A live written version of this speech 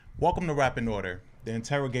Welcome to Rap in Order, the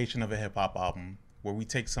interrogation of a hip-hop album, where we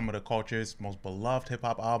take some of the culture's most beloved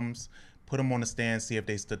hip-hop albums, put them on the stand, see if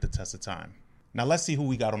they stood the test of time. Now let's see who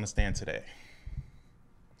we got on the stand today.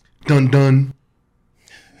 Dun dun.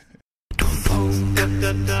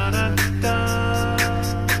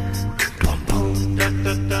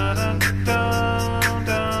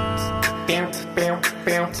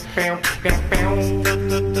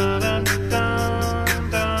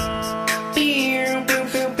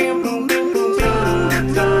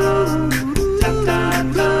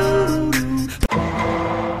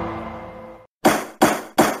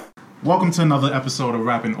 Welcome to another episode of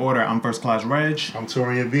Rap in Order. I'm First Class Reg. I'm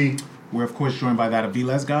Torian V. We're of course joined by that of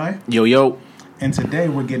V-Les guy. Yo. And today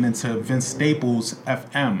we're getting into Vince Staples'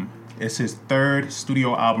 FM. It's his third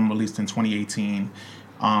studio album released in 2018.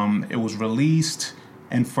 It was released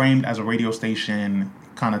and framed as a radio station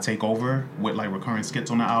kind of takeover with like recurring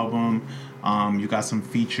skits on the album. You got some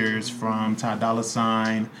features from Ty Dolla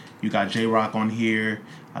 $ign. You got J-Rock on here.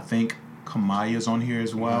 I think Kamaya's on here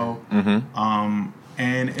as well. Mm-hmm.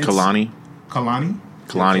 And it's Kalani.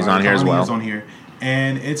 Kalani's on here as well. Kalani's on here.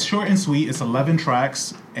 And it's short and sweet. It's 11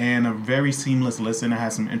 tracks and a very seamless listen. It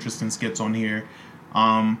has some interesting skits on here.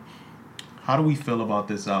 How do we feel about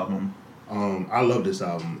this album? I love this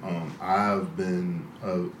album. I've been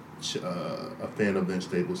a fan of Vince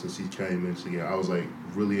Staples since he came into the year. I was like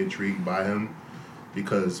really intrigued by him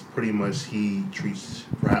because pretty much he treats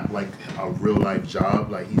rap like a real life job.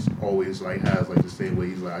 Like he's always like has like the same way.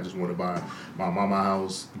 He's like, I just want to buy my mama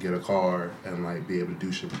house, get a car, and like be able to do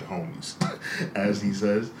shit with the homies, as he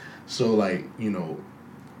says. So like, you know,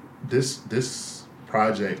 this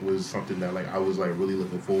project was something that like I was like really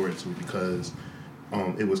looking forward to because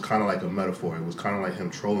it was kind of like a metaphor. It was kind of like him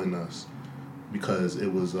trolling us because it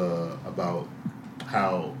was about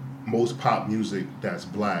how most pop music that's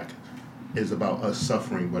black is about us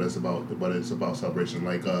suffering, but it's about celebration.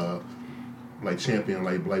 Like Champion,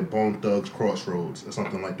 like Bone Thugs Crossroads or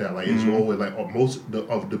something like that. Like it's always like most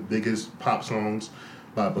of the biggest pop songs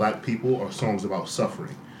by black people are songs about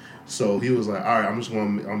suffering. So he was like, all right, I'm just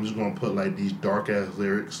gonna put like these dark ass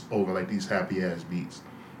lyrics over like these happy ass beats,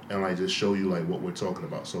 and like just show you like what we're talking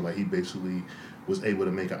about. So like he basically was able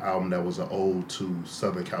to make an album that was an ode to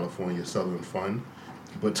Southern California, Southern fun,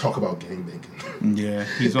 but talk about gangbanging. Yeah,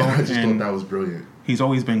 I just thought that was brilliant. He's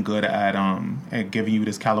always been good at giving you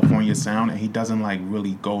this California sound, and he doesn't like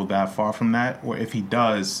really go that far from that. Or if he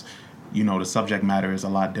does, you know, the subject matter is a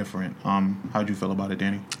lot different. How'd you feel about it,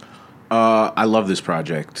 Danny? I love this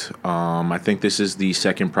project. I think this is the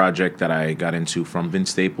second project that I got into from Vince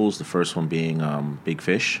Staples. The first one being Big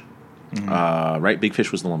Fish. Mm-hmm. Right? Big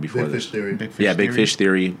Fish was the one before this. Big Fish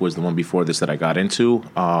Theory was the one before this that I got into.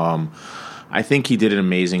 I think he did an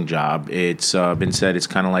amazing job. It's been said it's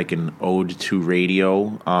kind of like an ode to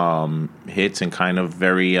radio hits and kind of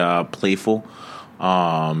very playful.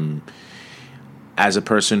 As a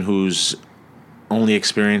person whose only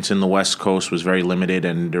experience in the West Coast was very limited,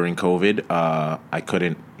 and during COVID, I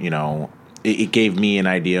couldn't, it gave me an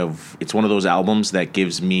idea of, it's one of those albums that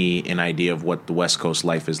gives me an idea of what the West Coast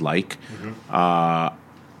life is like. Mm-hmm.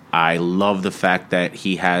 I love the fact that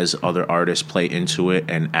he has other artists play into it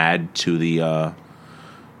and add to the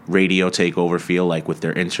radio takeover feel, like with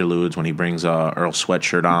their interludes when he brings Earl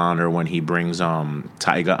Sweatshirt on, or when he brings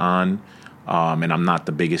Tyga on. And I'm not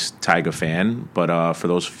the biggest Tyga fan, but for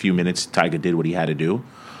those few minutes, Tyga did what he had to do.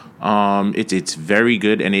 It's very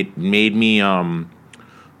good, and it made me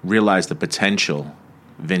realize the potential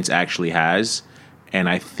Vince actually has. And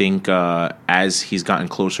I think as he's gotten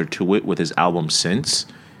closer to it with his album since,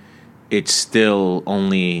 it's still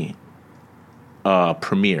only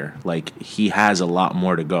premiere. Like, he has a lot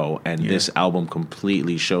more to go, and this album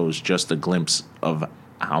completely shows just a glimpse of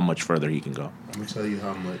how much further he can go. I'm gonna tell you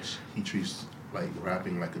how much he treats like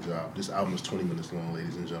rapping like a job. This album is 20 minutes long,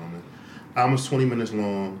 ladies and gentlemen. Album's 20 minutes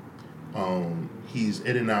long. He's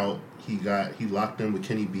in and out. He locked in with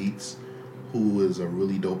Kenny Beats, who is a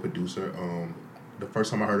really dope producer. The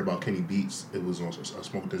first time I heard about Kenny Beats, it was on a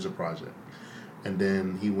Smoke DZA project. And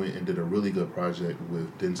then he went and did a really good project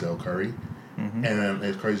with Denzel Curry. Mm-hmm. And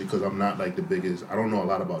it's crazy because I'm not like the biggest, I don't know a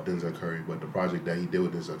lot about Denzel Curry, but the project that he did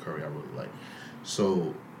with Denzel Curry I really like.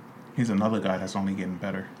 So he's another guy that's only getting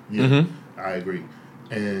better. Yeah, mm-hmm. I agree.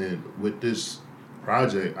 And with this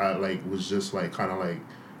project, I was just kind of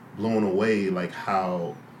blown away,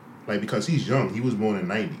 how, because he's young. He was born in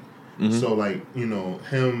 90. Mm-hmm. So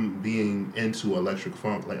him being into electric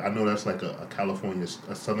funk, I know that's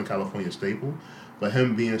a Southern California staple, but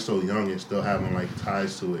him being so young and still having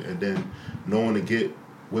ties to it, and then knowing to get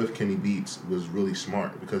with Kenny Beats was really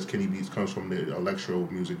smart because Kenny Beats comes from the electro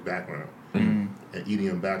music background. Mm-hmm. an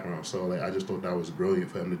EDM background. So like I just thought that was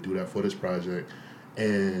brilliant for him to do that for this project.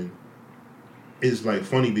 And it's like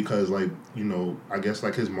funny because like, you know, I guess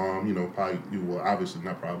like his mom, you know, probably, well, obviously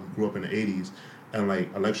not probably, grew up in the 80s, and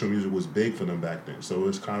like electro music was big for them back then. So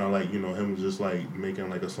it's kind of like, you know, him just like making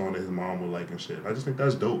like a song that his mom would like and shit. I just think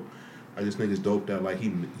that's dope. I just think it's dope that like he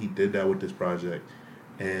did that with this project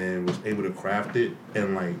and was able to craft it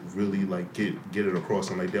and like really like get it across,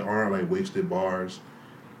 and like there aren't like wasted bars.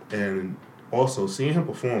 And also seeing him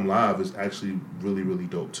perform live is actually really, really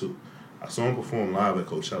dope too. I saw him perform live at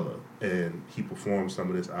Coachella, and he performed some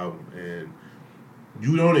of this album, and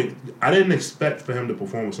I didn't expect for him to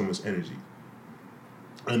perform with so much energy,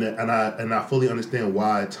 and I fully understand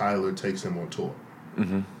why Tyler takes him on tour,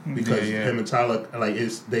 because him and Tyler like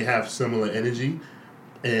they have similar energy,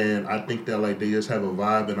 and I think that like they just have a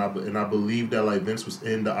vibe, and I believe that like Vince was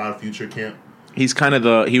in the Odd Future camp. He's kind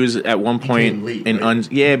of he was at one point late,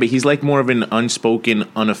 right? But he's like more of an unspoken,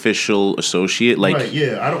 unofficial associate. Like, right,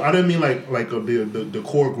 yeah. I didn't mean like the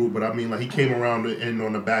core group, but I mean like he came around and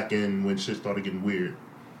on the back end when shit started getting weird.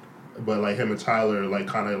 But like him and Tyler like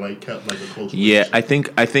kind of like kept like a close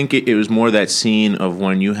relationship. I think it was more that scene of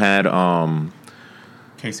when you had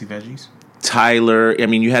Casey Veggies. Tyler, I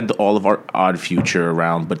mean, you had all of our Odd Future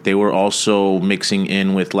around, but they were also mixing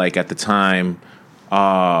in with like at the time.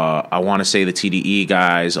 I want to say the TDE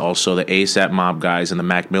guys, also the ASAP Mob guys and the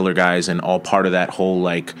Mac Miller guys, and all part of that whole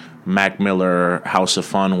like Mac Miller House of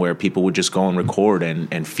Fun where people would just go and record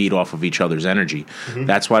and feed off of each other's energy. Mm-hmm.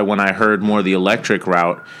 That's why when I heard more the electric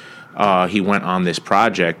route, he went on this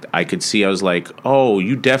project, I could see, I was like, oh,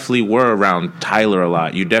 you definitely were around Tyler a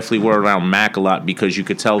lot. You definitely were around Mac a lot, because you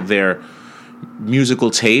could tell their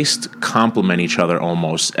musical taste complement each other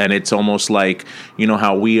almost. And it's almost like, you know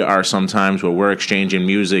how we are sometimes where we're exchanging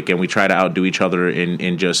music and we try to outdo each other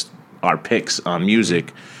in just our picks on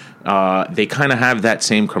music. They kind of have that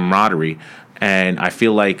same camaraderie, and I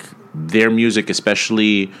feel like their music,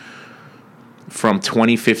 especially from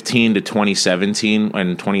 2015 to 2017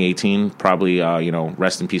 and 2018, probably,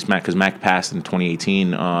 rest in peace Mac, because Mac passed in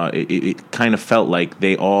 2018, it kind of felt like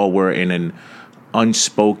they all were in an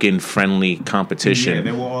unspoken friendly competition. Yeah,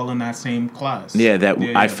 they were all in that same class.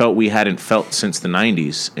 I felt we hadn't felt since the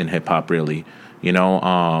 90s in hip-hop, really. You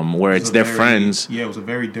know, where it's their friends. Yeah, it was a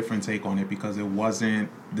very different take on it, because it wasn't...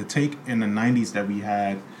 The take in the 90s that we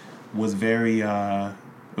had was very... it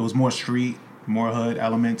was more street, more hood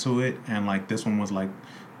element to it, and like this one was like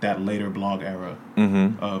that later blog era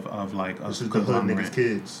of like... This is the hood niggas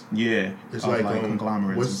kids. Yeah, it's like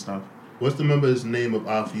conglomerates and stuff. What's the member's name of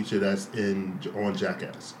Odd Future that's on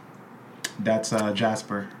Jackass? That's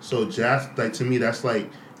Jasper. So like to me, that's like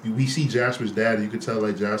we see Jasper's dad, and you can tell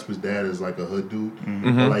like Jasper's dad is like a hood dude,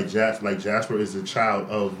 but like Jasper is a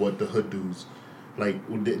child of what the hood dudes like.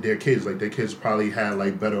 Their kids, like their kids probably had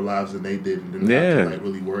like better lives than they did, and didn't have to like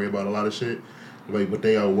really worry about a lot of shit. Like, but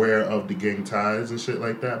they are aware of the gang ties and shit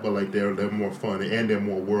like that. But like they're more fun and they're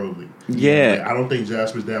more worldly. Yeah, like, I don't think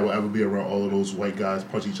Jasper's dad will ever be around all of those white guys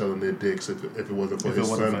punch each other in their dicks if it wasn't for his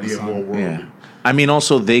son being more worldly. Yeah. I mean,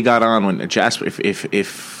 also they got on when Jasper.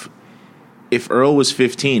 If Earl was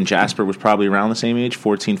 15, Jasper was probably around the same age,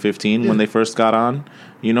 14, 15 when they first got on.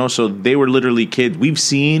 You know, so they were literally kids. We've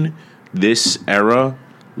seen this era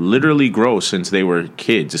literally grow since they were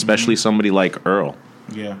kids, especially somebody like Earl.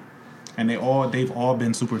 Yeah. And they've all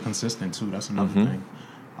been super consistent too. That's another thing.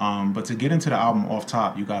 But to get into the album off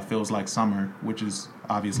top, you got Feels Like Summer, which is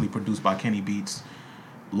obviously produced by Kenny Beats.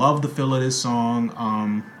 Love the feel of this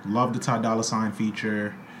song. Love the Ty Dolla $ign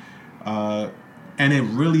feature. And it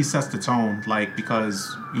really sets the tone, like,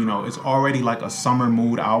 because, you know, it's already like a summer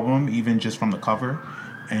mood album, even just from the cover.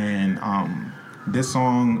 And this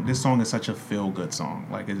song is such a feel good song.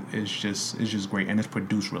 Like it's just great, and it's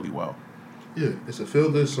produced really well. Yeah, it's a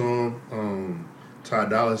feel-good song. Ty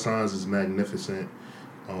Dolla $ign's is magnificent.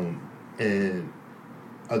 And,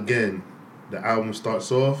 again, the album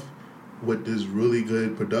starts off with this really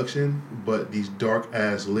good production, but these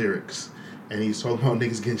dark-ass lyrics. And he's talking about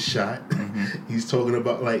niggas getting shot. He's talking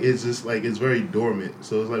about, like, it's just, like, it's very dormant.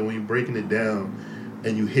 So it's like when you're breaking it down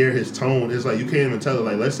and you hear his tone, it's like you can't even tell it.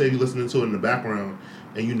 Like, let's say you're listening to it in the background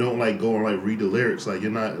and you don't, like, go and, like, read the lyrics. Like,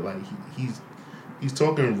 you're not, like, He's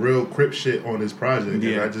talking real Crip shit on his project,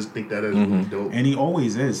 and I just think that is really dope. And he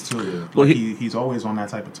always is, too. Yeah. Well, he's always on that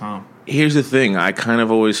type of time. Here's the thing. I kind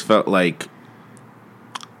of always felt like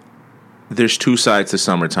there's two sides to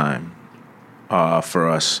Summertime for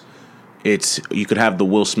us. You could have the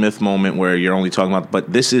Will Smith moment where you're only talking about,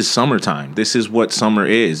 but this is summertime. This is what summer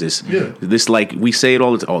is. This like, we say it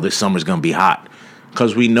all the time, this summer's going to be hot.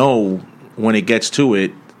 Because we know when it gets to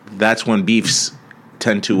it, that's when beefs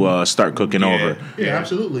tend to start cooking over. Yeah,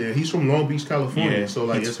 absolutely. And he's from Long Beach, California, Yeah. so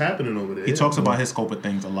like it's happening over there. He talks about his scope of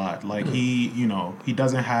things a lot. Like he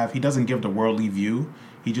doesn't give the worldly view.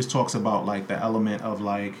 He just talks about like the element of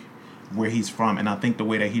like where he's from, and I think the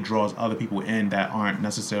way that he draws other people in that aren't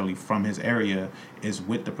necessarily from his area is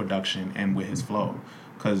with the production and with his flow.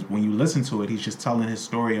 Because when you listen to it, he's just telling his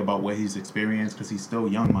story about what he's experienced, because he's still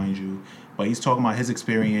young, mind you. But he's talking about his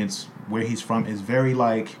experience, where he's from. Is very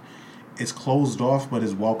like, it's closed off, but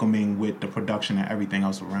is welcoming with the production and everything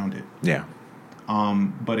else around it. Yeah.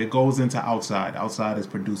 But it goes into Outside. Outside is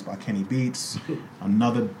produced by Kenny Beats.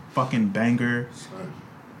 Another fucking banger.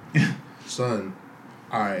 Son,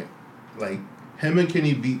 alright. Like, him and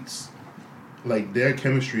Kenny Beats, like, their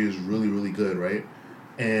chemistry is really, really good, right?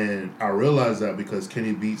 And I realized that because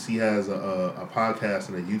Kenny Beats, he has a podcast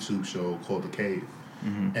and a YouTube show called The Cave.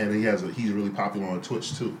 Mm-hmm. And he's really popular on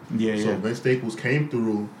Twitch, too. So Vince Staples came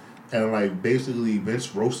through and, like, basically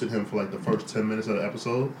Vince roasted him for, like, the first 10 minutes of the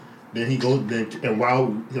episode. Then and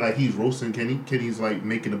while, like, he's roasting Kenny's, like,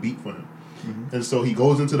 making a beat for him. Mm-hmm. And so he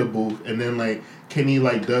goes into the booth, and then like Kenny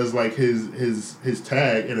like does like his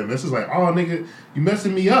tag, and then Vince is like, "Oh nigga, you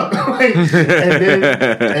messing me up!" Like, and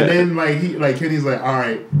then like Kenny's like, "All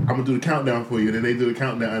right, I'm gonna do the countdown for you." And then they do the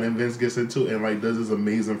countdown, and then Vince gets into it and like does this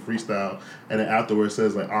amazing freestyle, and then afterwards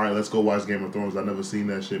says like, "All right, let's go watch Game of Thrones. I never seen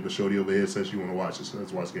that shit, but Shorty over here says she want to watch it, so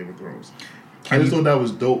let's watch Game of Thrones." I just thought that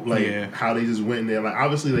was dope, like how they just went in there. Like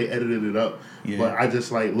obviously they edited it up, but I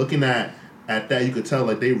just like looking at that, you could tell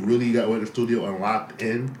like they really got with the studio and locked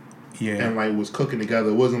in, and like was cooking together.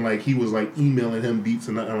 It wasn't like he was like emailing him beats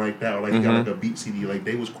and nothing like that, or like he got like a beat CD. Like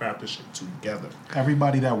they was crafting shit together.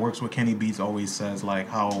 Everybody that works with Kenny Beats always says like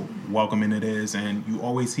how welcoming it is, and you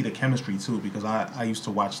always see the chemistry too. Because I used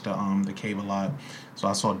to watch the Cave a lot, so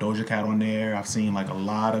I saw Doja Cat on there. I've seen like a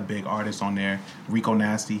lot of big artists on there. Rico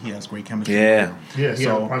Nasty, he has great chemistry. Yeah, he had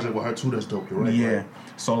a project with her too. That's dope. You're right. Yeah. Right.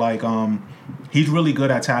 So like he's really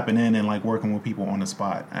good at tapping in and like working with people on the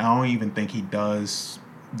spot. And I don't even think he does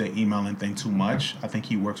the emailing thing too much. I think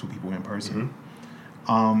he works with people in person.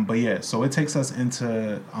 Mm-hmm. But yeah, so it takes us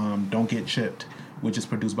into Don't Get Chipped, which is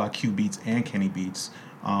produced by Q Beats and Kenny Beats.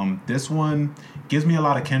 This one gives me a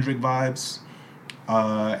lot of Kendrick vibes.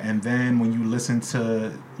 And then when you listen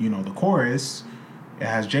to, the chorus, it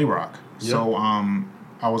has J-Rock. Yep. So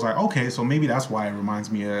I was like, okay, so maybe that's why it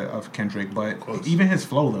reminds me of Kendrick. But even his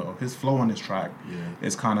flow, though, his flow on this track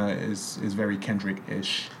is kind of is very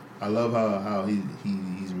Kendrick-ish. I love how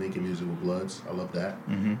he's making music with Bloods. I love that.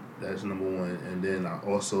 Mm-hmm. That's number one. And then I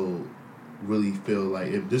also really feel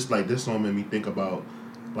like this song made me think about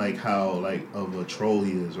like how like of a troll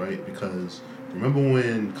he is, right? Because remember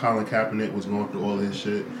when Colin Kaepernick was going through all this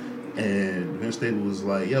shit, and Vince Staples was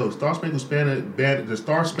like, "Yo, the Star Spangled Banner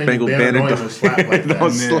don't even slap like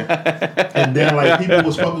that." And then like people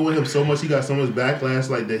was fucking with him so much, he got so much backlash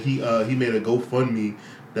like that he made a GoFundMe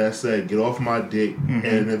that said, "Get off my dick,"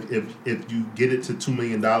 and if you get it to $2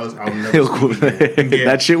 million, I'll never speak again.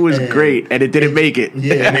 That shit was great, and it didn't make it.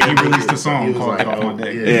 Yeah, and then he released a song called "Get Off My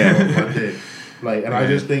Dick." Get Off My Dick. Like, and I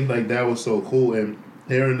just think like that was so cool. And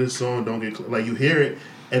hearing this song, don't get like you hear it.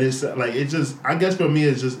 And it's like it just, I guess for me,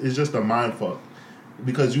 it's just a mind fuck,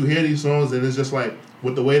 because you hear these songs and it's just like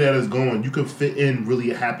with the way that it's going, you could fit in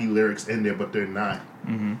really happy lyrics in there, but they're not.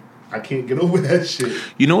 Mm-hmm. I can't get over that shit.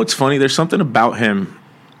 You know what's funny? There's something about him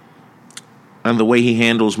and the way he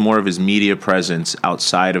handles more of his media presence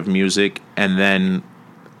outside of music, and then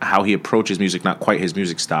how he approaches music, not quite his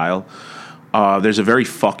music style. There's a very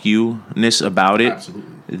fuck you-ness about it.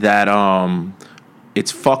 Absolutely. That it's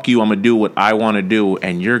fuck you, I'm going to do what I want to do,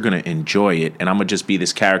 and you're going to enjoy it, and I'm going to just be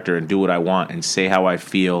this character and do what I want and say how I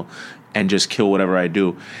feel and just kill whatever I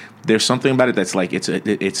do. There's something about it that's like it's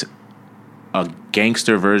a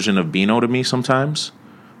gangster version of Bino to me sometimes,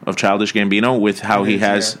 of Childish Gambino, with how he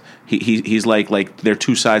has he's like they're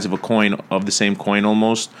two sides of a coin, of the same coin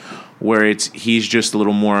almost, where he's just a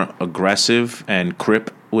little more aggressive and crip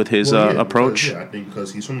with his approach. I think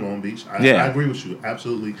because he's from Long Beach. I agree with you,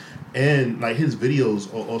 absolutely. And like his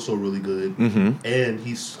videos are also really good, and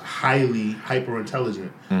he's highly hyper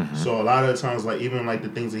intelligent. Mm-hmm. So a lot of the times, like even like the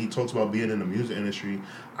things that he talks about being in the music industry,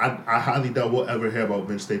 I highly doubt we'll ever hear about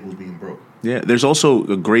Vince Staples being broke. Yeah, there's also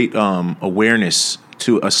a great awareness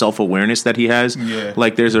to a self-awareness that he has. Yeah.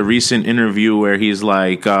 Like there's a recent interview where he's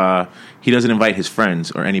like he doesn't invite his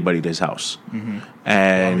friends or anybody to his house. Mm-hmm.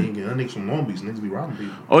 And I mean, that niggas from Long Beach, niggas be robbing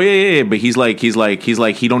people. Oh yeah. But he's like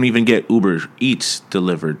he don't even get Uber Eats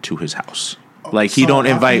delivered to his house. Like he don't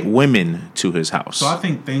invite women to his house. So I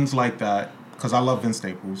think things like that, because I love Vince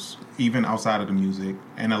Staples, even outside of the music,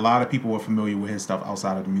 and a lot of people are familiar with his stuff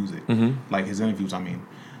outside of the music, like his interviews. I mean.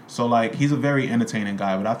 So like he's a very entertaining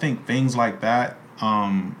guy, but I think things like that,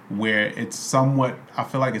 where it's somewhat, I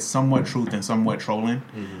feel like it's somewhat truth and somewhat trolling,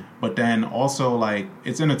 but then also like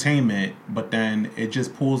it's entertainment, but then it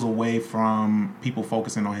just pulls away from people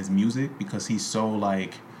focusing on his music because he's so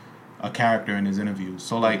like a character in his interviews.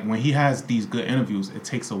 So like when he has these good interviews, it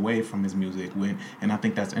takes away from his music. And I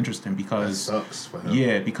think that's interesting because that sucks for him.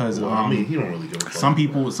 Yeah, because well, I mean, he don't really give a fuck.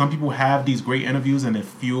 some people have these great interviews and it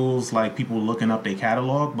feels like people looking up their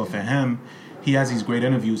catalog, but for him, he has these great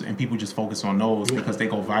interviews and people just focus on those because they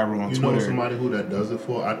go viral on Twitter. You know somebody who that does it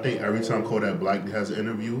for? I think every time Kodak Black has an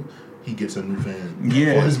interview, he gets a new fan.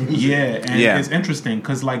 Yeah, for his music. and it's interesting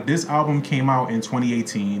because like this album came out in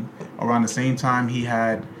 2018, around the same time he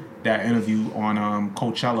had that interview on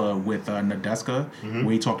Coachella with Nadeska,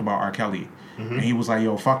 where he talked about R. Kelly. And he was like,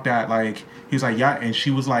 yo, fuck that. Like, he was like, yeah. And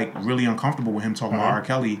she was like really uncomfortable with him talking about R.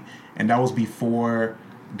 Kelly. And that was before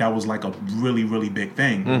that was like a really, really big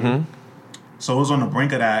thing. So it was on the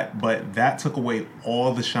brink of that, but that took away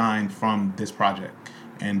all the shine from this project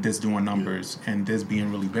and this doing numbers and this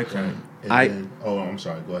being really big for him. I'm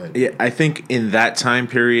sorry, go ahead. Yeah, I think in that time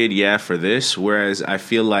period, for this, whereas I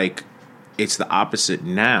feel like it's the opposite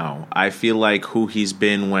now. I feel like who he's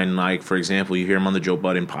been when, like, for example, you hear him on the Joe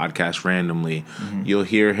Budden podcast randomly. You'll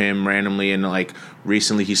hear him randomly, and like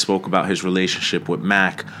recently he spoke about his relationship with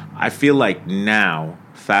Mac. I feel like now,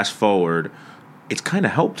 fast forward, it's kind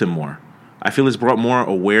of helped him more. I feel it's brought more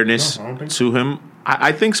awareness to him.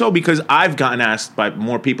 I think so because I've gotten asked by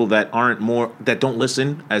more people that that don't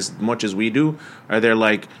listen as much as we do. Are they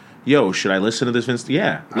like, yo, should I listen to this Vince?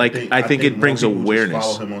 Yeah, I think it brings awareness.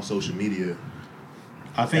 Just follow him on social media.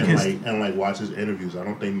 I think and watch his interviews. I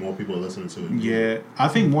don't think more people are listening to it. Yeah, I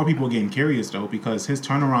think more people are getting curious though because his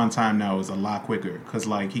turnaround time now is a lot quicker. Because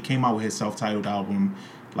like he came out with his self-titled album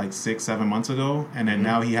like 6-7 months ago, and then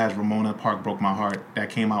now he has Ramona Park Broke My Heart that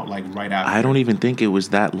came out like right after. I don't even think it was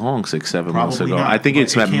that long, 6-7 months ago. Not, I think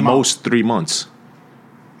it's at most 3 months.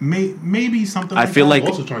 Maybe something. I feel like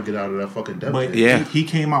also trying to get out of that fucking depth. But he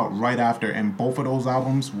came out right after, and both of those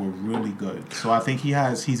albums were really good. So I think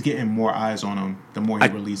he's getting more eyes on him the more he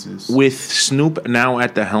releases. With Snoop now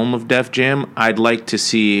at the helm of Def Jam, I'd like to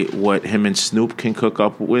see what him and Snoop can cook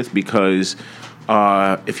up with because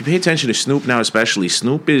if you pay attention to Snoop now, especially,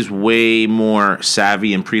 Snoop is way more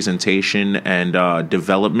savvy in presentation and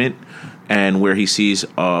development and where he sees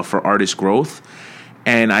for artist growth.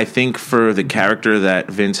 And I think for the character that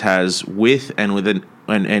Vince has with and within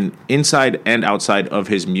and inside and outside of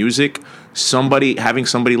his music, having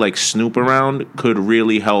somebody like Snoop around could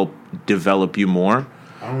really help develop you more.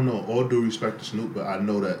 I don't know, all due respect to Snoop, but I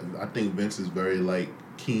think Vince is very like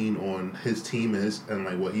keen on his team and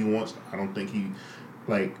like what he wants. I don't think he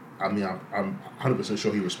I'm 100%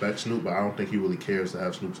 sure he respects Snoop, but I don't think he really cares to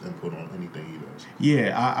have Snoop's input on anything he does.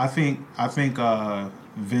 Yeah, I think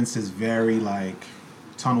Vince is very like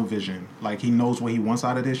tunnel vision. Like he knows what he wants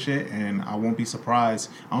out of this shit, and I won't be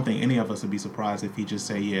surprised. I don't think any of us would be surprised if he just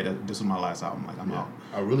say, "Yeah, this is my last album. Like I'm out."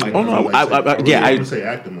 I really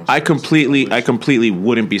I completely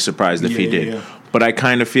wouldn't be surprised if he did. Yeah. But I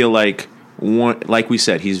kind of feel like like we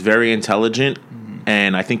said, he's very intelligent.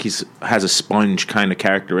 And I think he has a sponge kind of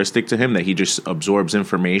characteristic to him that he just absorbs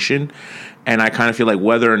information. And I kind of feel like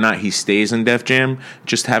whether or not he stays in Def Jam,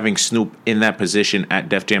 just having Snoop in that position at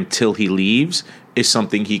Def Jam till he leaves is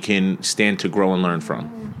something he can stand to grow and learn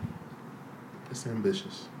from. It's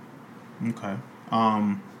ambitious. Okay.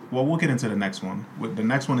 Well, we'll get into the next one. The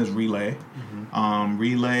next one is Relay.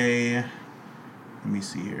 Relay. Let me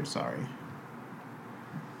see here. Sorry.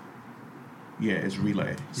 Yeah, it's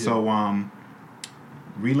Relay. Yeah. So,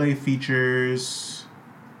 Relay features.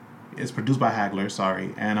 It's produced by Hagler.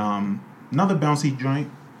 Sorry, and another bouncy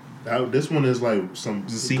joint. This one is like some.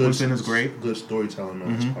 The sequencing is great. Good storytelling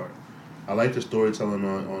on his part. I like the storytelling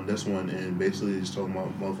on this one, and basically just talking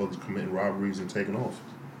about motherfuckers committing robberies and taking off.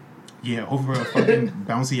 Yeah, over a fucking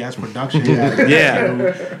bouncy ass production.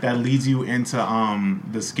 That leads you into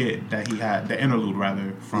the skit that he had, the interlude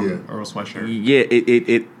rather from Earl Sweatshirt. Yeah,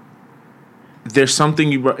 it there's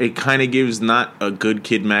something it kind of gives not a Good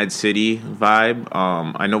Kid, Mad City vibe.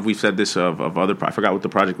 I know we've said this of other. I forgot what the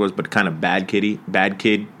project was, but kind of Bad Kid,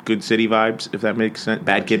 Good City vibes. If that makes sense,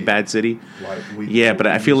 Bad Kid, Bad City. But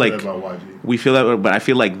I feel like we feel that, but I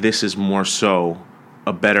feel like this is more so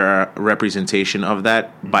a better representation of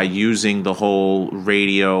that by using the whole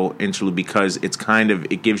radio interlude because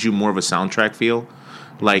it gives you more of a soundtrack feel.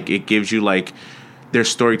 Like it gives you like there's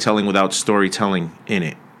storytelling without storytelling in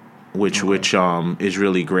it. Which is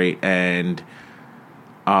really great, and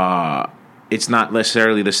it's not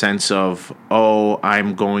necessarily the sense of, oh,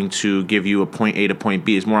 I'm going to give you a point A to point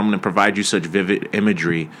B. It's more, I'm going to provide you such vivid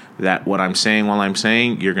imagery that what I'm saying while I'm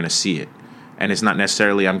saying, you're going to see it. And it's not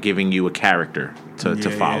necessarily I'm giving you a character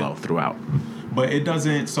to follow throughout. But it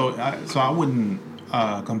doesn't. So I wouldn't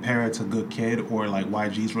compare it to Good Kid or like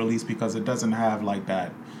YG's release, because it doesn't have like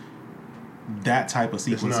that type of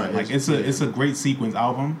sequence. It's a great sequence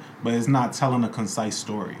album, but it's not telling a concise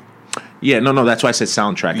story. Yeah, no, that's why I said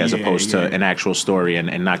soundtrack as opposed to an actual story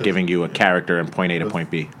and not giving you a character and point A to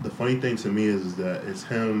point B. The funny thing to me is that it's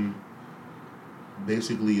him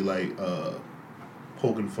basically like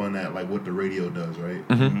poking fun at like what the radio does, right?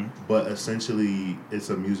 Mm-hmm. But essentially it's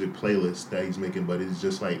a music playlist that he's making, but it's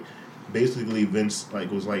just like basically Vince like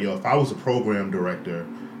was like, yo, if I was a program director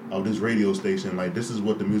of this radio station, like this is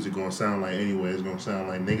what the music gonna sound like anyway. It's gonna sound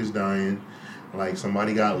like niggas dying, like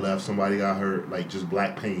somebody got left, somebody got hurt, like just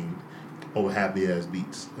black pain over happy ass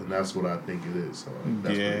beats, and that's what I think it is. So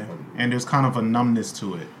that's pretty funny. And there's kind of a numbness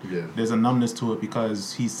to it. Yeah, there's a numbness to it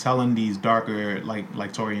because he's telling these darker, like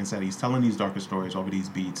Torian said, he's telling these darker stories over these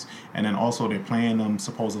beats, and then also they're playing them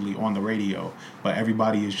supposedly on the radio, but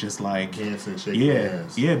everybody is just like dancing, shaking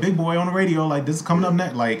hands. Yeah, Big Boy on the radio, like this is coming up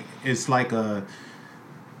next. Like it's like a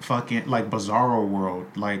fucking like Bizarro world.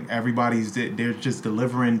 Like they're just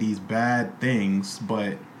delivering these bad things,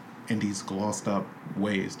 but in these glossed up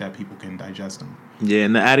ways that people can digest them. Yeah,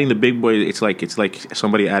 and adding the Big Boy, it's like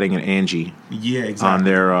somebody adding an Angie. Yeah, exactly. On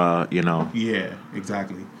their, Yeah,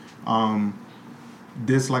 exactly.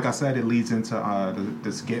 This, like I said, it leads into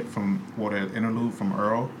the skit the interlude from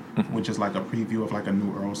Earl, which is like a preview of like a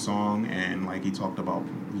new Earl song, and like he talked about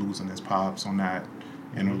losing his pops on that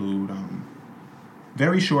interlude.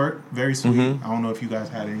 Very short, very sweet. I don't know if you guys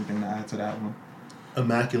had anything to add to that one.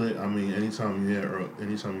 Immaculate. I mean, anytime you get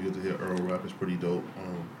to hear Earl rap, it's pretty dope.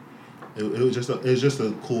 It was just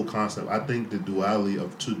a cool concept. I think the duality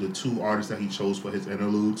of the two artists that he chose for his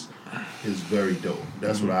interludes is very dope.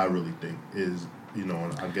 That's what I really think is. And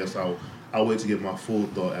I guess I'll wait to get my full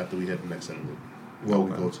thought after we hit the next interlude. We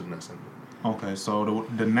go to the next interlude. Okay, so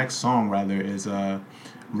the next song rather is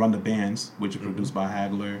 "Run the Bands," which is produced by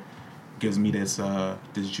Hagler. Gives me this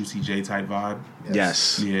Juicy J type vibe.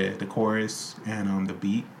 Yes. Yeah, the chorus and the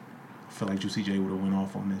beat. I feel like Juicy J would have went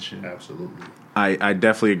off on this shit. Absolutely. I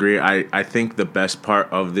definitely agree. I think the best part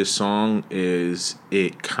of this song is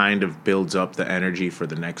it kind of builds up the energy for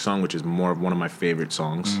the next song, which is more of one of my favorite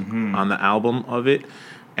songs on the album of it.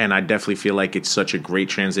 And I definitely feel like it's such a great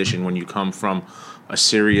transition when you come from a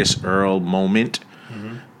serious Earl moment.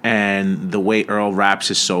 And the way Earl raps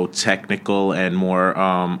is so technical and more,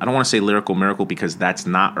 I don't want to say lyrical miracle because that's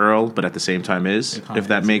not Earl, but at the same time is, if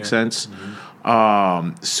that makes sense.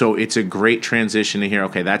 So it's a great transition to hear,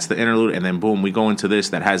 okay, that's the interlude, and then boom, we go into this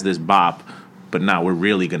that has this bop, but now we're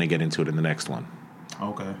really going to get into it in the next one.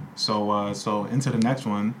 Okay. So into the next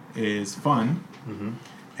one is Fun.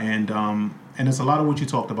 And it's a lot of what you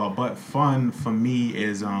talked about, but Fun for me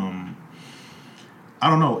is, I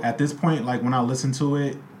don't know, at this point, like when I listen to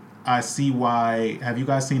it, I see why. Have you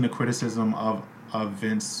guys seen the criticism of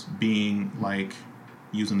Vince being like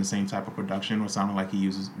using the same type of production or sounding like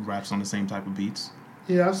he raps on the same type of beats?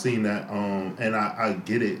 Yeah, I've seen that, and I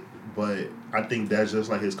get it, but I think that's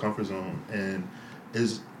just like his comfort zone, and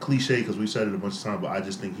it's cliche because we said it a bunch of times, but I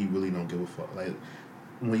just think he really don't give a fuck. Like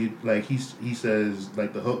when you like he says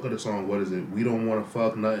like the hook of the song, what is it? We don't want to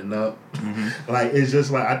fuck nothing up. Like it's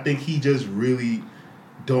just like I think he just really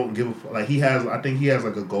don't give a fuck. Like I think he has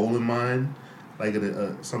like a goal in mind, like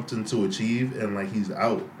something to achieve, and like he's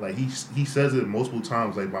out. Like he says it multiple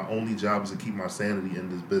times. Like my only job is to keep my sanity in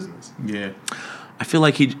this business. Yeah, I feel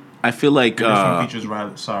like and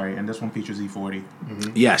this one features E40.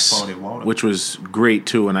 Yes, which was great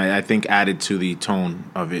too, and I think added to the tone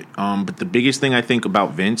of it. But the biggest thing I think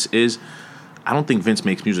about Vince is I don't think Vince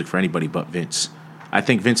makes music for anybody but Vince. I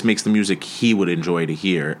think Vince makes the music he would enjoy to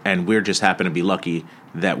hear, and we're just happen to be lucky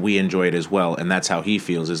that we enjoy it as well, and that's how he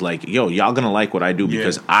feels. Is like, yo, y'all gonna like what I do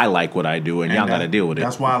because I like what I do, and y'all gotta deal with it.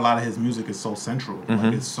 That's why a lot of his music is so central.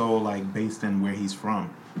 Like, it's so like based in where he's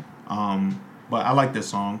from. But I like this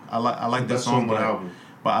song. I like this song,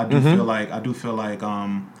 but I do feel like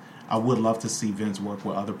I would love to see Vince work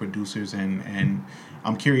with other producers, and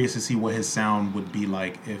I'm curious to see what his sound would be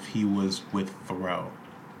like if he was with Pharrell.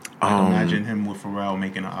 Imagine him with Pharrell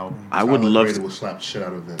making an album. I would love to. Would slap the shit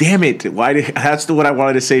out of them. Damn it! That's what I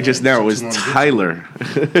wanted to say just now. It was Tyler.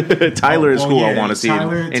 Tyler is who I want to see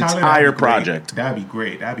an entire project. That'd be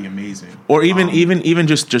great. That'd be amazing. Or even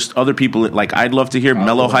just other people. Like I'd love to hear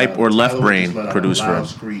Mellow Hype or Left Brain produce for him.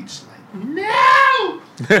 Screech. Like, no!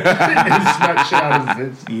 Slap shit out of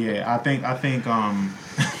Vince. Yeah, I think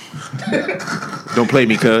Don't play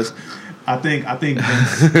me, cuz. I think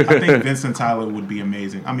Vince and Tyler would be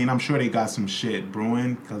amazing. I mean, I'm sure they got some shit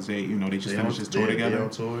brewing because they just finished this tour together. They on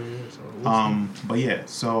tour, yeah. So but yeah,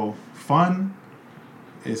 so Fun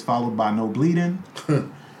is followed by No Bleeding.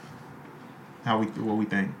 What we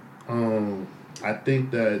think? I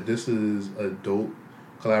think that this is a dope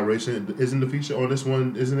collaboration. Isn't the feature on this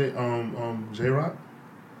one? Isn't it J Rock?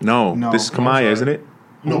 No, this is Kamaya, isn't it?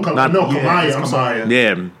 Kamaya. I'm sorry.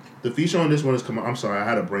 Yeah. The feature on this one is Kamaya. I'm sorry, I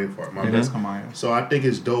had a brain fart. My bad. That's Kamaya. So I think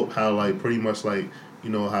it's dope how like pretty much like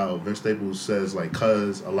how Vince Staples says like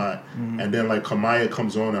 "cuz" a lot, and then like Kamaya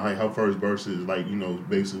comes on and like her first verse is like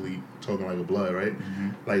basically talking like a blood, right?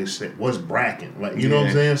 Like what's bracking, like you know what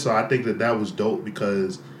I'm saying. So I think that was dope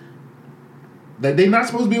because they're not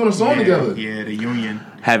supposed to be on a song together. Yeah, the union.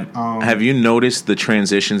 Have you noticed the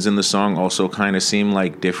transitions in the song also kind of seem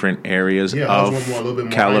like different areas of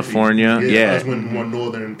California? Yeah, more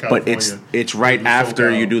northern California. But it's right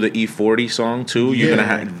after you do the E40 song too. You're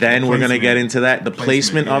gonna we're gonna get into that. The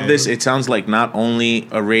placement of this, it sounds like not only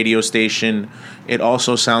a radio station, it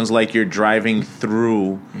also sounds like you're driving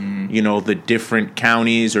through, the different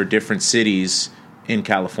counties or different cities in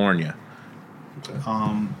California.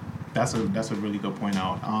 Okay. That's a really good point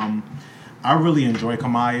out. I really enjoy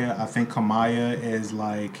Kamaya. I think Kamaya is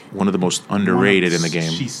like one of the most underrated in the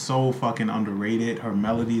game. She's so fucking underrated. Her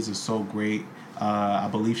melodies are so great. I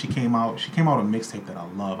believe she came out a mixtape that I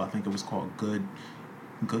love. I think it was called Good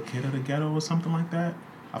Kid of the Ghetto or something like that.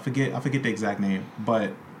 I forget the exact name,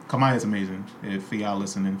 but Kamaya is amazing. If y'all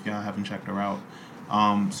listening, if y'all haven't checked her out.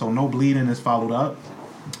 So No Bleeding is followed up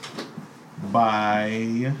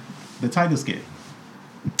by the Tyga skit.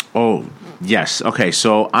 Oh, yes. Okay,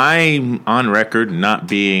 so I'm on record not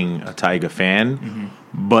being a Tyga fan,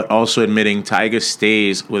 but also admitting Tyga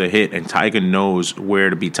stays with a hit and Tyga knows where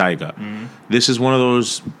to be Tyga. This is one of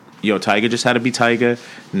those, Tyga just had to be Tyga,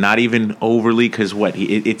 not even overly, because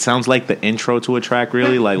it sounds like the intro to a track,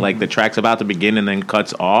 really, like the track's about to begin and then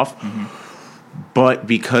cuts off. But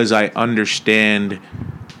because I understand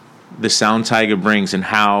the sound Tyga brings and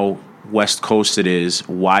how West Coast it is,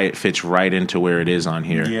 why it fits right into where it is on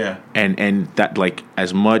here. Yeah. And that, like,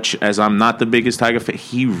 as much as I'm not the biggest Tyga fan,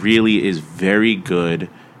 he really is very good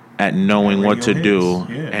at knowing what to do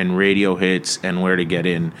and radio hits and where to get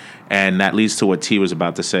in. And that leads to what T was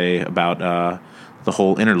about to say about the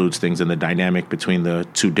whole interludes things and the dynamic between the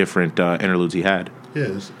two different interludes he had.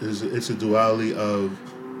 Yeah, it's a duality of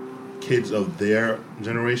kids of their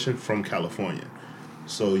generation from California.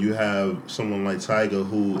 So you have someone like Tyga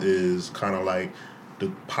who is kind of like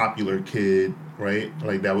the popular kid, right?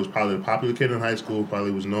 Like that was probably the popular kid in high school,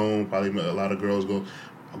 probably was known, probably a lot of girls go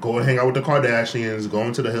and hang out with the Kardashians, go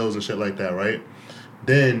into the hills and shit like that, right?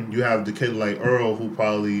 Then you have the kid like Earl who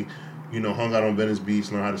probably, hung out on Venice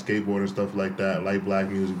Beach, learned how to skateboard and stuff like that, like black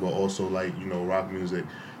music, but also like, rock music.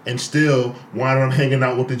 And still wind up hanging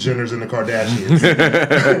out with the Jenners and the Kardashians,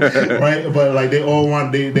 right? But like they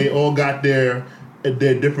all got their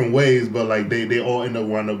different ways, but like they all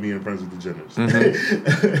wind up being friends with the Jenners.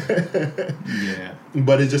 Yeah.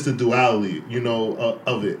 But it's just a duality,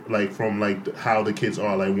 of it, like from like how the kids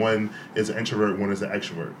are. Like one is an introvert, one is an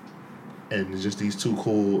extrovert, and it's just these two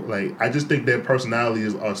cool. Like I just think their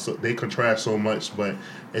personalities are they contrast so much, but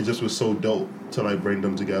it just was so dope to like bring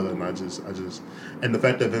them together. And I just and the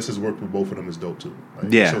fact that Vince has worked with both of them is dope too.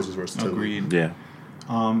 Like, it shows his versatility. Agreed. Yeah.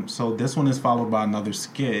 So this one is followed by another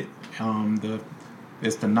skit.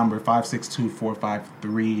 It's the number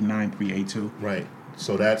 562-453-9382. Right.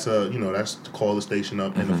 So that's that's to call the station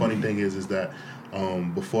up. And the funny thing is that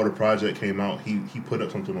before the project came out, he put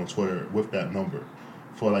up something on Twitter with that number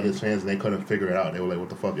for like his fans, and they couldn't figure it out. They were like, "What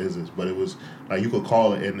the fuck is this?" But it was like you could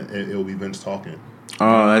call it, and it will be Vince talking.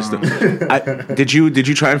 Oh, that's did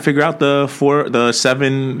you try and figure out the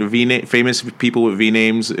 7 famous people with V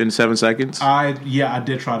names in 7 seconds? I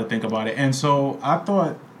did try to think about it, and so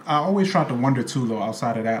I always tried to wonder too, though,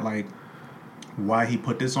 outside of that, like why he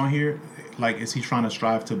put this on here. Like, is he trying to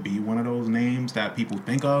strive to be one of those names that people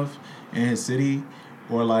think of in his city,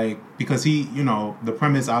 or like because he, the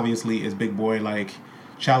premise obviously is Big Boy like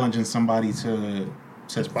challenging somebody to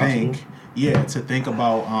think, to think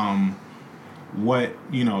about what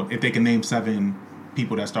if they can name 7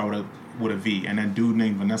 people that start with a V, and then dude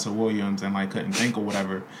named Vanessa Williams and like couldn't think or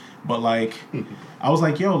whatever. But like I was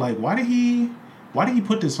like, like why did he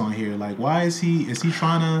put this on here? Like, why is he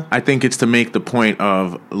trying to? I think it's to make the point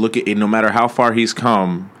of look at it. No matter how far he's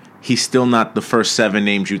come, he's still not the first 7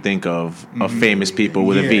 names you think of famous people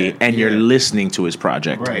with a V, and you're listening to his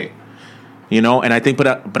project, right? And I think,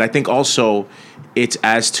 but I think also it's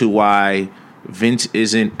as to why Vince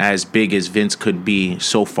isn't as big as Vince could be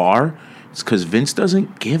so far, it's because Vince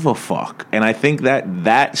doesn't give a fuck. And I think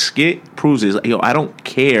that skit proves it. Yo, I don't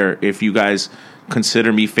care if you guys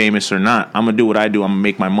consider me famous or not. I'm going to do what I do. I'm going to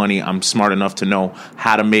make my money. I'm smart enough to know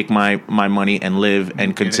how to make my money and live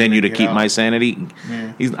and continue to keep my sanity.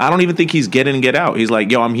 Yeah. I don't even think he's get in and get out. He's like,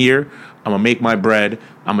 yo, I'm here. I'm going to make my bread.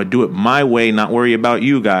 I'm going to do it my way, not worry about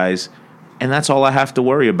you guys. And that's all I have to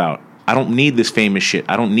worry about. I don't need this famous shit.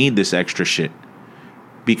 I don't need this extra shit.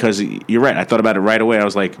 Because you're right. I thought about it right away. I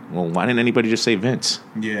was like, well, why didn't anybody just say Vince?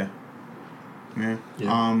 Yeah.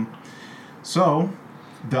 So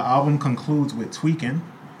the album concludes with Tweaking.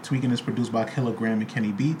 Tweaking is produced by Kilogram and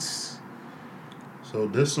Kenny Beats. So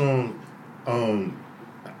this song,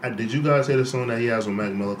 did you guys hear the song that he has with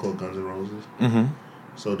Mac Miller called Guns N' Roses? Mm-hmm.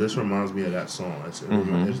 So this reminds me of that song. It's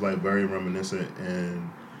like very reminiscent,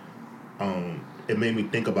 and it made me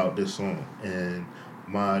think about this song. And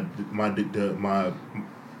my mental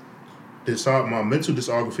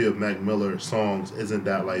discography of Mac Miller songs isn't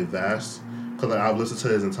that like vast, because like I've listened to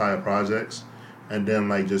his entire projects and then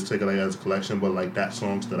like just take it like as a collection, but like that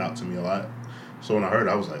song stood out to me a lot. So when I heard it,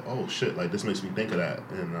 I was like, oh shit, like this makes me think of that.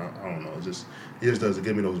 And I don't know, it just does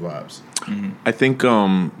give me those vibes. Mm-hmm. I think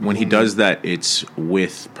when he does that, it's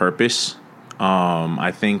with purpose.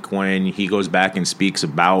 I think when he goes back and speaks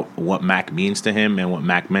about what Mac means to him and what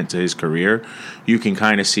Mac meant to his career, you can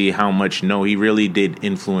kind of see how much, he really did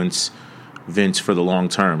influence Vince for the long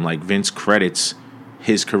term. Like, Vince credits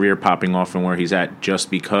his career popping off and where he's at just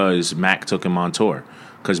because Mac took him on tour.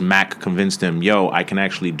 Because Mac convinced him, I can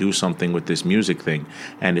actually do something with this music thing.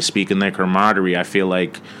 And to speak in their camaraderie, I feel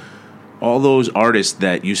like all those artists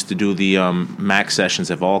that used to do the Mac sessions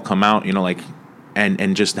have all come out,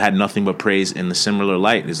 and just had nothing but praise in the similar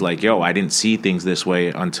light. It's like, I didn't see things this way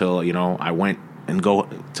until, I went and go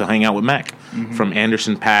to hang out with Mac. Mm-hmm. From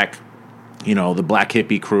Anderson .Paak, the Black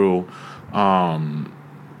Hippie Crew,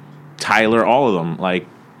 Tyler, all of them. Like,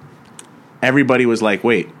 everybody was like,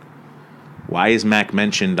 wait, why is Mac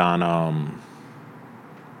mentioned on,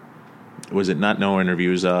 was it Not No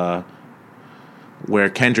Interviews, where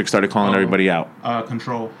Kendrick started calling everybody out?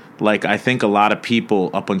 Control. Like, I think a lot of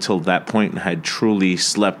people up until that point had truly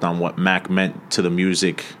slept on what Mac meant to the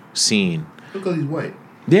music scene. Because he's white.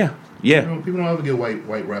 Yeah. People don't ever give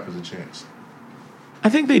white rappers a chance. I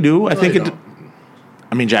think they do. I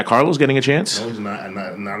mean, Jack Harlow's getting a chance. No, he's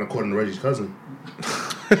not according to Reggie's cousin.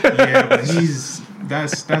 Yeah, but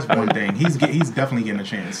that's one thing. He's definitely getting a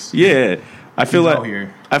chance. Yeah. I feel like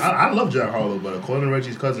here. I love Jack Harlow, but according to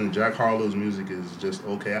Reggie's cousin, Jack Harlow's music is just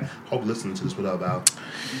okay. I hope listening to this without Val.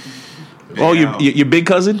 Oh, your big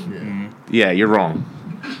cousin? Yeah. Mm-hmm. Yeah, you're wrong.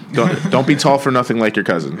 Don't be tall for nothing like your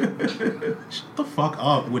cousin. Shut the fuck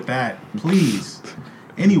up with that, please.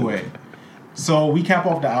 Anyway, so we cap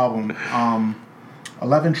off the album.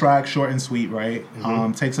 11 tracks, short and sweet, right?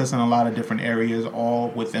 Mm-hmm. Takes us in a lot of different areas, all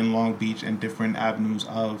within Long Beach and different avenues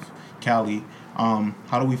of Cali.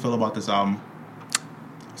 How do we feel about this album?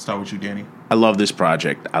 Start with you, Danny. I love this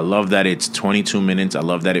project. I love that it's 22 minutes. I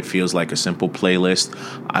love that it feels like a simple playlist.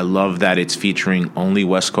 I love that it's featuring only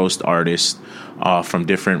West Coast artists from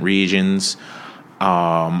different regions.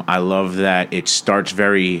 I love that it starts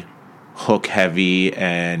very hook heavy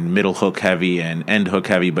and middle hook heavy and end hook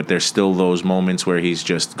heavy, but there's still those moments where he's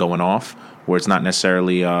just going off, where it's not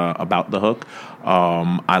necessarily about the hook.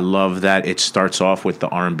 I love that it starts off with the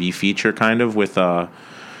R&B feature, kind of, with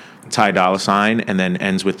Ty Dolla $ign, and then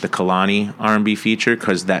ends with the Kalani R&B feature,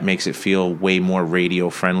 because that makes it feel way more radio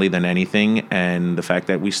friendly than anything. And the fact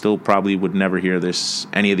that we still probably would never hear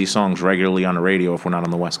any of these songs regularly on the radio if we're not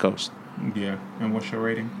on the West Coast. Yeah. And what's your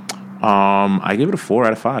rating? I give it a 4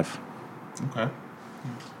 out of 5. Okay.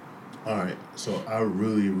 All right. So I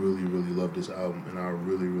really, really, really love this album, and I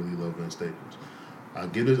really, really love Vince Staples. I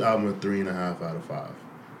give this album a 3.5 out of 5.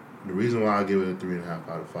 The reason why I give it a 3.5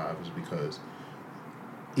 out of 5 is because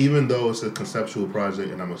even though it's a conceptual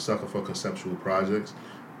project, and I'm a sucker for conceptual projects,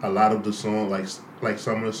 a lot of the songs, like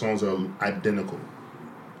some of the songs are identical,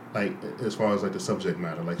 like as far as like the subject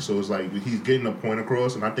matter. Like, so it's like he's getting a point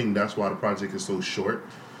across, and I think that's why the project is so short.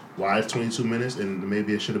 Why it's 22 minutes, and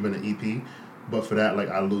maybe it should have been an EP, but for that, like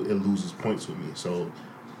it loses points with me. So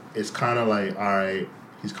it's kind of like, all right,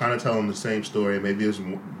 he's kind of telling the same story. Maybe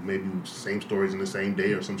same stories in the same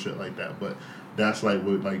day or some shit like that. But that's like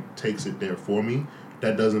what like takes it there for me.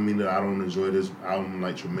 That doesn't mean that I don't enjoy this album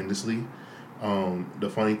like tremendously. The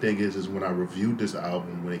funny thing is when I reviewed this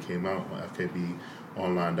album when it came out on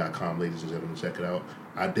FKBOnline.com, ladies and gentlemen, check it out.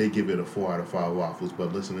 I did give it a 4 out of 5 waffles,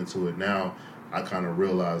 but listening to it now, I kind of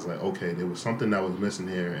realized like, okay, there was something that was missing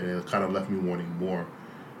here, and it kind of left me wanting more.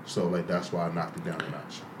 So like that's why I knocked it down a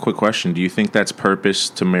notch. Quick question: do you think that's purpose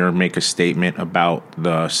to make a statement about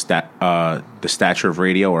the stature of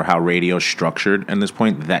radio or how radio is structured at this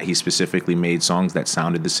point? That he specifically made songs that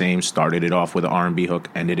sounded the same, started it off with an R&B hook,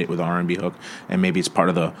 ended it with an R&B hook, and maybe it's part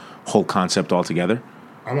of the whole concept altogether.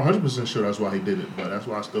 I'm 100% sure that's why he did it, but that's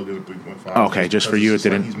why I still give it 3.5. Okay, just for you, it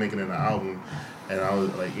didn't. Like he's making an album, and I was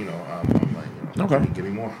like, I'm like, okay, give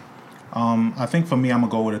me more. I think for me, I'm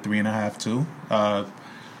gonna go with a 3.5 too.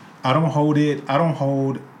 I don't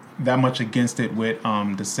hold that much against it with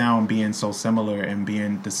the sound being so similar and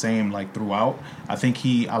being the same like throughout. I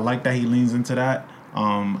like that he leans into that.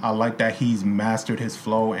 I like that he's mastered his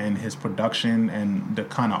flow and his production and the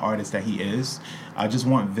kind of artist that he is. I just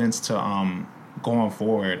want Vince to going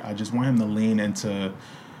forward, I just want him to lean into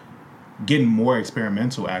getting more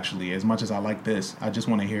experimental. Actually, as much as I like this, I just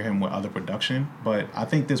want to hear him with other production. But I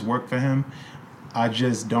think this worked for him. I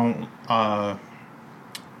just don't.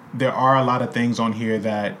 There are a lot of things on here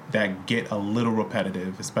that get a little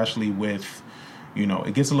repetitive, especially with,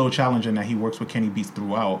 it gets a little challenging that he works with Kenny Beats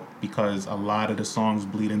throughout because a lot of the songs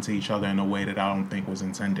bleed into each other in a way that I don't think was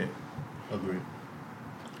intended. Agreed.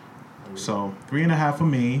 So 3.5 for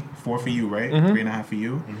me, 4 for you, right? Mm-hmm. 3.5 for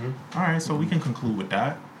you. Mm-hmm. All right, so we can conclude with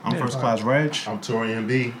that. I'm Yeah, First Class Reg. I'm Tori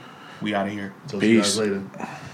MB. We out of here. Talk to you guys Peace. later.